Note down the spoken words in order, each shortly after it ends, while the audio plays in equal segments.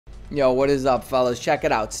Yo, what is up, fellas? Check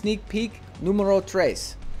it out. Sneak peek numero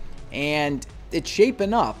tres. And it's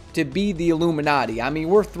shaping up to be the Illuminati. I mean,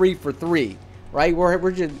 we're 3 for 3, right?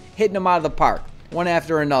 We're just hitting them out of the park, one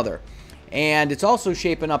after another. And it's also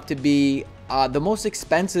shaping up to be the most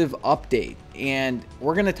expensive update. And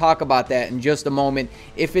we're going to talk about that in just a moment,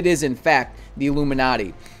 if it is, in fact, the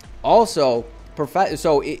Illuminati. Also,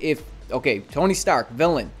 Tony Stark,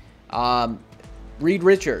 villain. Reed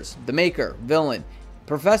Richards, the Maker, villain.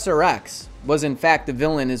 Professor X was in fact the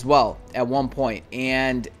villain as well at one point,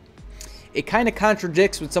 and it kind of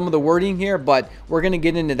contradicts with some of the wording here, but we're going to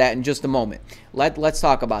get into that in just a moment. Let's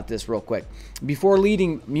talk about this real quick. Before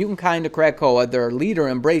leading mutant kind to Krakoa, their leader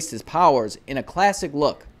embraced his powers in a classic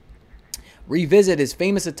look. Revisit his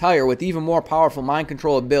famous attire with even more powerful mind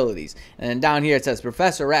control abilities. And then down here it says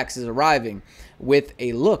Professor X is arriving with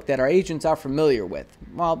a look that our agents are familiar with.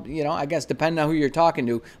 Well, you know, I guess depending on who you're talking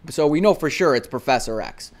to. So we know for sure it's Professor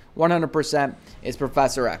X. 100% it's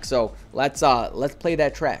Professor X. So let's play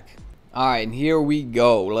that track. All right, and here we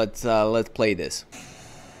go. Let's play this.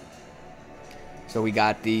 So we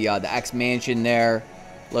got the X mansion there.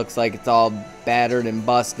 Looks like it's all battered and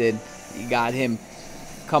busted. You got him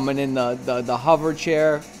coming in the hover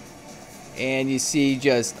chair, and you see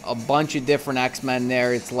just a bunch of different X-Men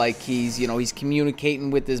there. It's like he's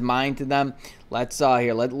communicating with his mind to them. Let's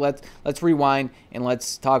rewind and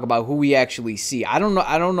let's talk about who we actually see. I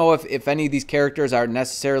don't know if any of these characters are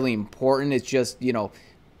necessarily important. It's just,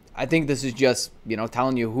 I think this is just,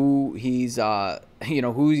 telling you who he's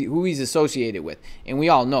who he's associated with, and we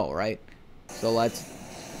all know, right?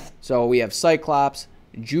 So we have Cyclops,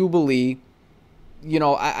 Jubilee.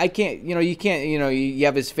 I can't, you can't, you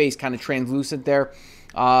have his face kind of translucent there.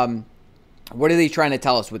 What are they trying to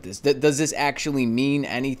tell us with this? Does this actually mean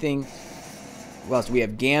anything? What else? We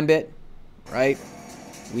have Gambit, right?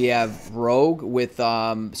 We have Rogue with,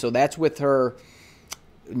 so that's with her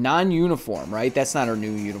non-uniform, right? That's not her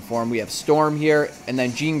new uniform. We have Storm here, and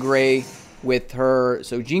then Jean Grey with her,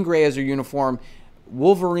 so Jean Grey has her uniform.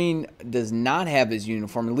 Wolverine does not have his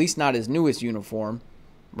uniform, at least not his newest uniform.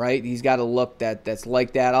 Right, he's got a look that's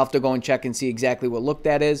like that. I'll have to go and check and see exactly what look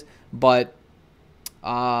that is, but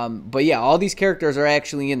yeah, all these characters are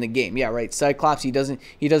actually in the game. Yeah, right. Cyclops, he doesn't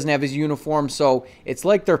have his uniform, so it's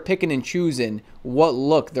like they're picking and choosing what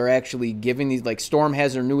look they're actually giving these. Like Storm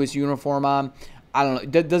has her newest uniform on. I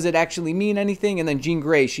don't know. Does it actually mean anything? And then Jean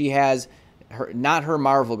Grey, she has her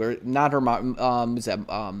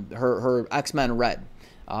her X-Men Red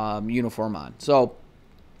uniform on. So.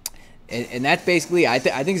 And that's basically, I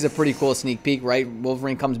think it's a pretty cool sneak peek, right?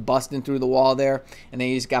 Wolverine comes busting through the wall there, and then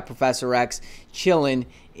you just got Professor X chilling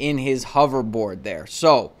in his hoverboard there.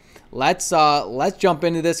 So let's jump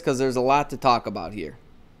into this because there's a lot to talk about here.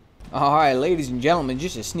 All right, ladies and gentlemen,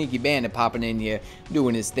 just a sneaky bandit popping in here,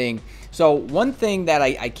 doing his thing. So one thing that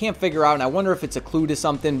I can't figure out, and I wonder if it's a clue to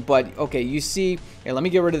something, but okay, you see, here, let me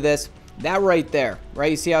get rid of this. That right there,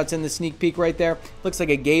 right? You see how it's in the sneak peek right there? Looks like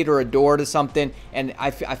a gate or a door to something. And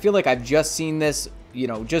I feel like I've just seen this,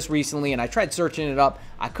 just recently. And I tried searching it up.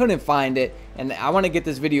 I couldn't find it. And I want to get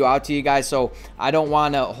this video out to you guys. So I don't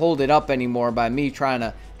want to hold it up anymore by me trying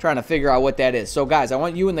to figure out what that is. So guys, I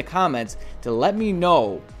want you in the comments to let me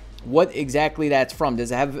know what exactly that's from.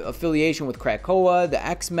 Does it have affiliation with Krakoa, the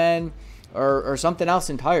X-Men, or something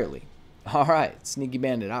else entirely? All right, Sneaky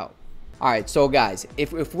Bandit out. All right, so guys,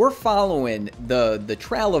 if we're following the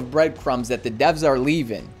trail of breadcrumbs that the devs are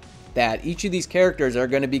leaving, that each of these characters are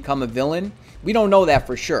going to become a villain, we don't know that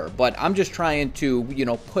for sure, but I'm just trying to,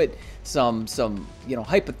 put some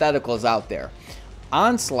hypotheticals out there.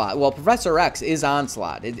 Onslaught, well, Professor X is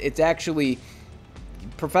Onslaught. It's actually,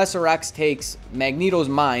 Professor X takes Magneto's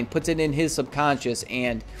mind, puts it in his subconscious,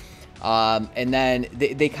 and then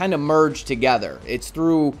they kind of merge together. It's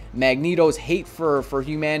through Magneto's hate for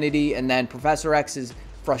humanity and then Professor X's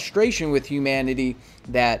frustration with humanity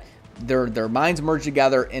that their minds merge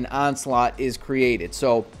together and Onslaught is created.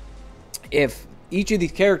 So if each of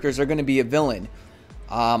these characters are going to be a villain,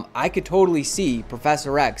 I could totally see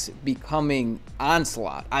Professor X becoming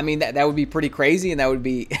Onslaught. I mean, that would be pretty crazy, and that would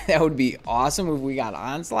be awesome if we got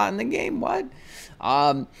Onslaught in the game. What?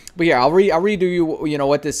 But here, I'll read you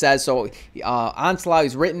what this says. So Onslaught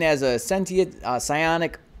is written as a sentient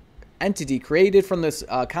psionic entity created from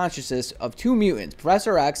the consciousness of two mutants,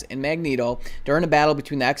 Professor X and Magneto. During a battle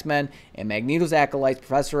between the X-Men and Magneto's acolytes,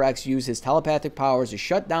 Professor X used his telepathic powers to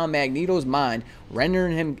shut down Magneto's mind,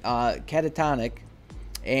 rendering him catatonic.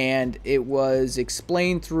 And it was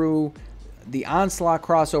explained through the Onslaught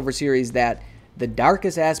crossover series that The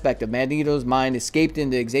darkest aspect of Magneto's mind escaped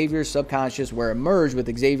into Xavier's subconscious, where it merged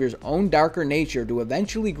with Xavier's own darker nature to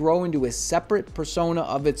eventually grow into a separate persona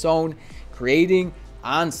of its own, creating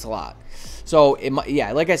Onslaught. So,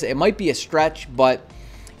 yeah, like I said, it might be a stretch, but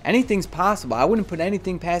anything's possible. I wouldn't put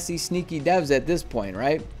anything past these sneaky devs at this point,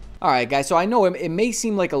 right? All right, guys, so I know it may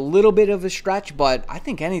seem like a little bit of a stretch, but I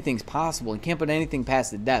think anything's possible. You can't put anything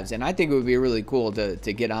past the devs, and I think it would be really cool to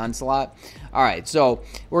get Onslaught. All right, so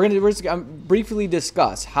we're gonna briefly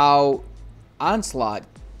discuss how Onslaught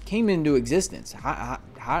came into existence. How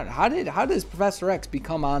does Professor X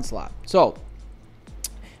become Onslaught? So,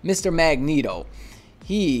 Mr. Magneto,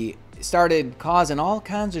 he started causing all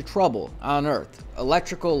kinds of trouble on Earth.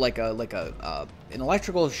 Electrical, an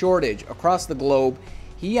electrical shortage across the globe.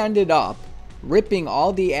 He ended up ripping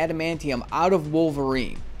all the adamantium out of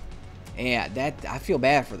Wolverine, and I feel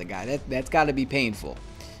bad for the guy. That's got to be painful.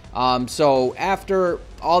 So after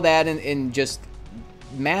all that and just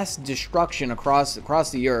mass destruction across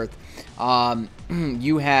the Earth,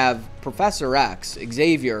 you have Professor X,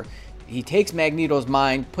 Xavier. He takes Magneto's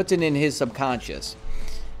mind, puts it in his subconscious,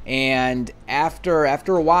 and after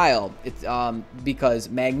a while, it's because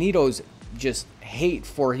Magneto's just hate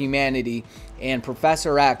for humanity and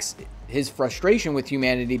Professor X, his frustration with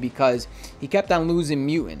humanity, because he kept on losing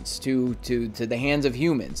mutants to the hands of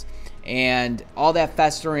humans, and all that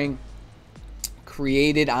festering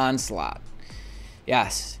created Onslaught.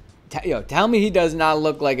 Yes, tell me he does not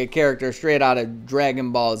look like a character straight out of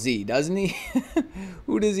Dragon Ball Z, doesn't he?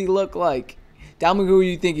 Who does he look like? Tell me who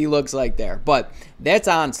you think he looks like there. But that's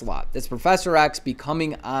Onslaught. That's Professor X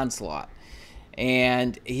becoming Onslaught.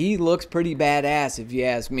 And he looks pretty badass, if you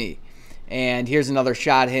ask me. And here's another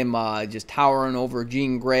shot, him just towering over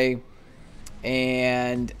Jean Grey.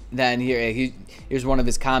 And then here's one of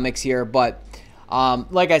his comics here. But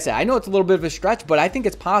like I said, I know it's a little bit of a stretch, but I think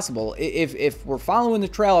it's possible. If we're following the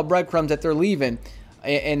trail of breadcrumbs that they're leaving,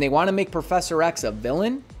 and they want to make Professor X a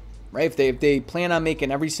villain, right? If they plan on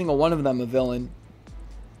making every single one of them a villain,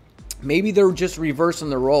 maybe they're just reversing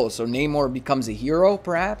the roles. So Namor becomes a hero,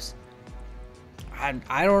 perhaps.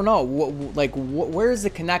 I don't know. Where's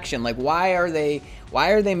the connection? Like, why are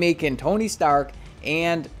they making Tony Stark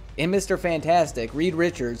and Mr. Fantastic, Reed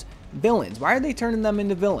Richards, villains? Why are they turning them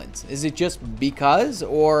into villains? Is it just because,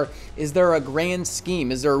 or is there a grand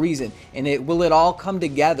scheme? Is there a reason? And will it all come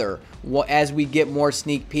together as we get more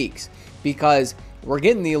sneak peeks? Because we're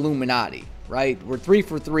getting the Illuminati, right? We're 3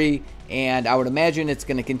 for 3, and I would imagine it's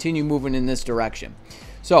going to continue moving in this direction.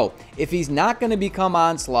 So, if he's not going to become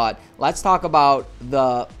Onslaught, let's talk about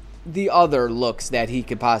the other looks that he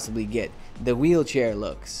could possibly get. The wheelchair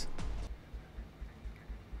looks.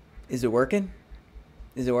 Is it working?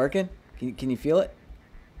 Is it working? Can you feel it?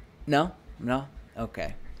 No? No?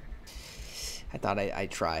 Okay. I thought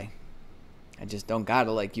I'd try. I just don't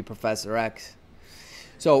gotta like you, Professor X.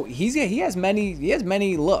 So he has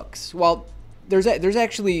many looks. Well, there's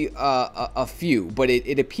actually a few, but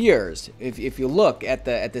it appears if you look at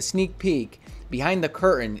the sneak peek behind the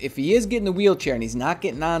curtain, if he is getting the wheelchair and he's not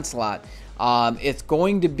getting Onslaught, it's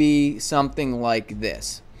going to be something like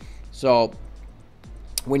this. So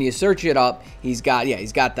when you search it up, he's got the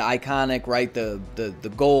iconic, right,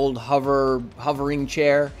 the gold hovering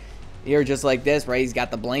chair here, just like this, right? He's got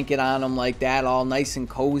the blanket on him like that, all nice and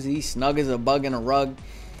cozy, snug as a bug in a rug.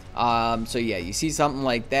 So yeah, you see something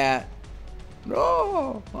like that.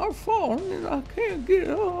 No, I've fallen and I can't get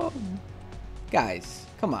up. Guys,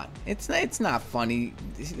 come on. It's not funny.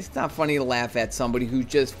 It's not funny to laugh at somebody who's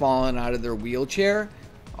just fallen out of their wheelchair,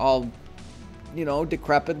 all,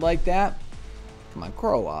 decrepit like that. Come on,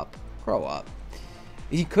 grow up. Grow up.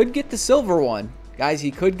 He could get the silver one. Guys,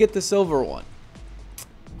 he could get the silver one.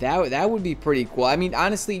 That would be pretty cool. I mean,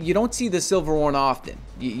 honestly, you don't see the silver one often.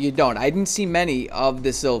 You don't. I didn't see many of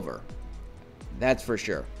the silver. That's for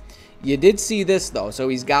sure. You did see this, though. So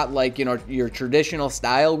he's got, like, your traditional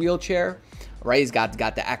style wheelchair, right? He's got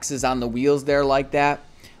the X's on the wheels there like that.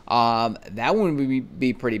 That one would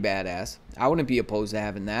be pretty badass. I wouldn't be opposed to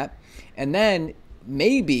having that. And then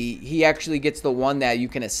maybe he actually gets the one that you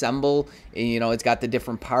can assemble, and it's got the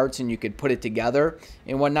different parts and you could put it together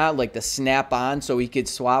and whatnot, like the snap-on, so he could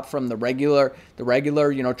swap from the regular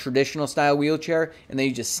traditional style wheelchair, and then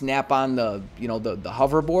you just snap on the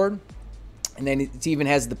hoverboard, and then it even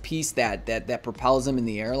has the piece that propels him in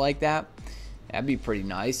the air like that. That'd be pretty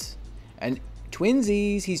nice. And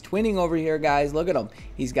twinsies, he's twinning over here, guys. Look at him.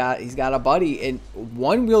 He's got a buddy, and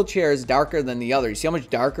one wheelchair is darker than the other. You see how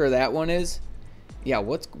much darker that one is? Yeah,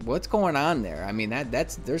 what's going on there? I mean,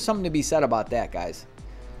 there's something to be said about that, guys.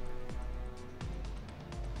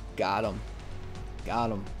 Got him.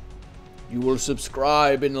 You will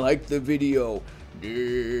subscribe and like the video.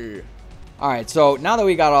 Yeah. All right, so now that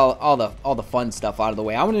we got all the fun stuff out of the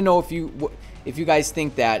way, I want to know if you guys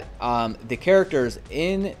think that the characters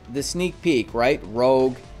in the sneak peek, right?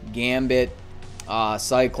 Rogue, Gambit,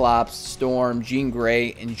 Cyclops, Storm, Jean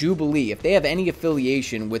Grey, and Jubilee, if they have any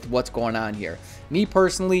affiliation with what's going on here. Me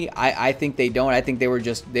personally, I think they don't. I think they were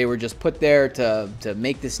just put there to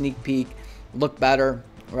make the sneak peek look better,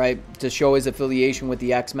 right? To show his affiliation with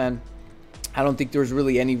the X-Men. I don't think there's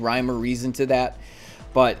really any rhyme or reason to that.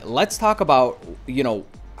 But let's talk about,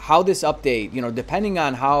 how this update, depending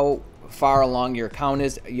on how far along your account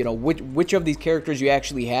is, which of these characters you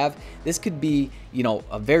actually have, this could be,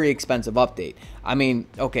 a very expensive update. I mean,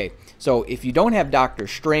 okay, so if you don't have Doctor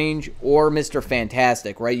Strange or Mr.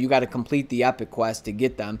 Fantastic, right, you got to complete the epic quest to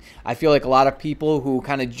get them. I feel like a lot of people who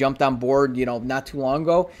kind of jumped on board, not too long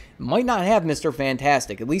ago, might not have Mr.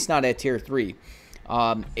 Fantastic, at least not at tier 3.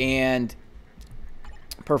 And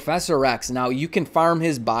Professor X, now you can farm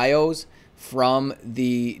his bios from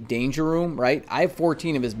the Danger Room, right? I have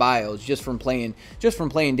 14 of his bios just from playing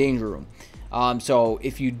Danger Room. So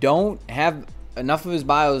if you don't have enough of his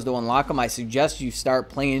bios to unlock them, I suggest you start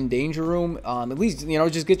playing Danger Room. At least,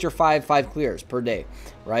 just get your five clears per day,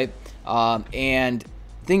 right? And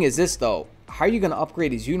thing is this though, how are you going to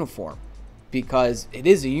upgrade his uniform? Because it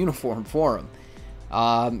is a uniform for him.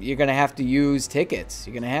 You're gonna have to use tickets.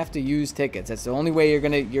 That's the only way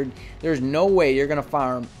there's no way you're gonna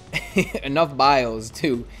farm enough bios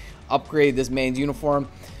to upgrade this man's uniform.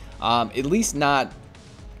 At least not.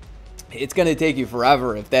 It's gonna take you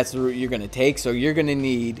forever if that's the route you're gonna take. So you are going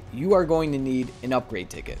to need an upgrade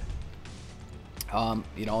ticket.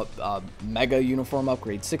 Mega uniform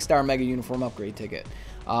upgrade, 6-star mega uniform upgrade ticket.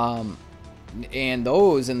 And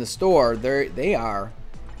those in the store, they're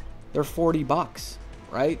 $40.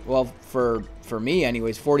 Right? Well, for me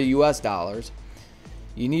anyways, $40 US.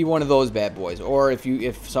 You need one of those bad boys. Or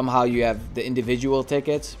if somehow you have the individual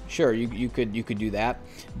tickets, sure, you could do that.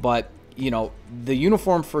 But the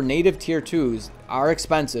uniform for native tier 2s are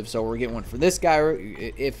expensive, so we're getting one for this guy.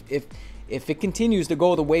 If it continues to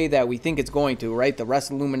go the way that we think it's going to, right? The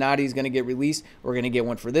rest of Illuminati is going to get released. We're going to get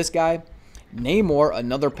one for this guy. Namor,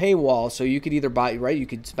 another paywall, so you could either buy, right? You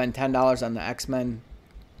could spend $10 on the X-Men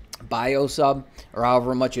bio sub or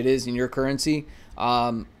however much it is in your currency,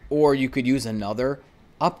 or you could use another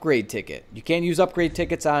upgrade ticket. You can't use upgrade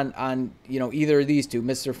tickets on either of these two,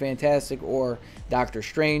 Mr. Fantastic or Doctor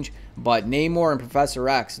Strange, but Namor and Professor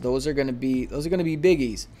X, those are going to be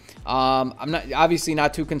biggies. I'm obviously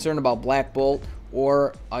not too concerned about Black Bolt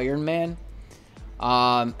or Iron Man.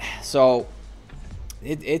 So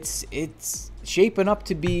it's shaping up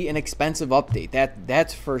to be an expensive update.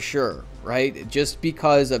 That's for sure, right? Just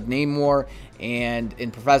because of Namor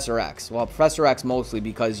and Professor X. Well, Professor X mostly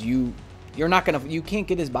because you can't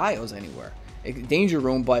get his bios anywhere. Danger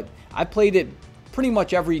Room, but I played it pretty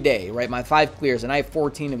much every day, right? My 5 clears, and I have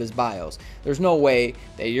 14 of his bios. There's no way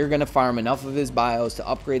that you're gonna farm enough of his bios to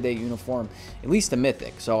upgrade that uniform, at least to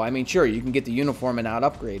Mythic. So I mean, sure, you can get the uniform and not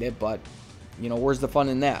upgrade it, but where's the fun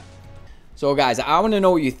in that? So guys, I want to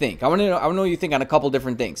know what you think. I want to know what you think on a couple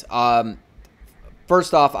different things.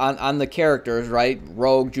 First off, on the characters, right?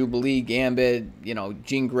 Rogue, Jubilee, Gambit,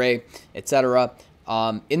 Jean Grey, etc.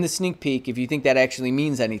 In the sneak peek, if you think that actually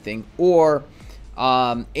means anything, or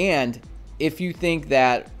and if you think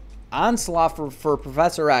that Onslaught for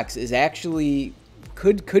Professor X is actually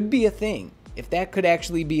could be a thing. If that could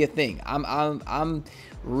actually be a thing, I'm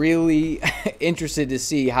really interested to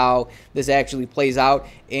see how this actually plays out.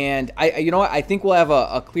 And I think we'll have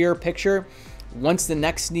a clearer picture once the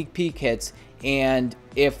next sneak peek hits. And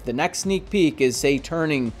if the next sneak peek is, say,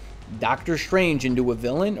 turning Doctor Strange into a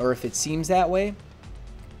villain, or if it seems that way,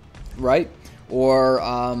 right? Or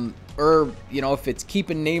if it's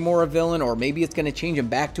keeping Namor a villain, or maybe it's going to change him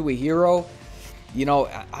back to a hero. I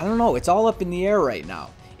don't know. It's all up in the air right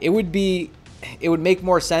now. It would make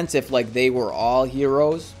more sense if they were all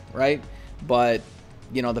heroes, right? But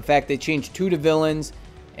the fact they changed 2 to villains,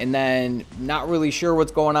 and then not really sure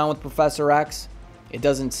what's going on with Professor X. It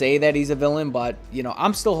doesn't say that he's a villain, but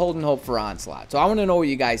I'm still holding hope for Onslaught. So I want to know what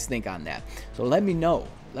you guys think on that. So let me know.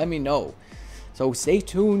 So stay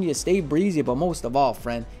tuned, you stay breezy, but most of all,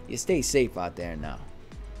 friend, you stay safe out there now.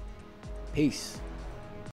 Peace.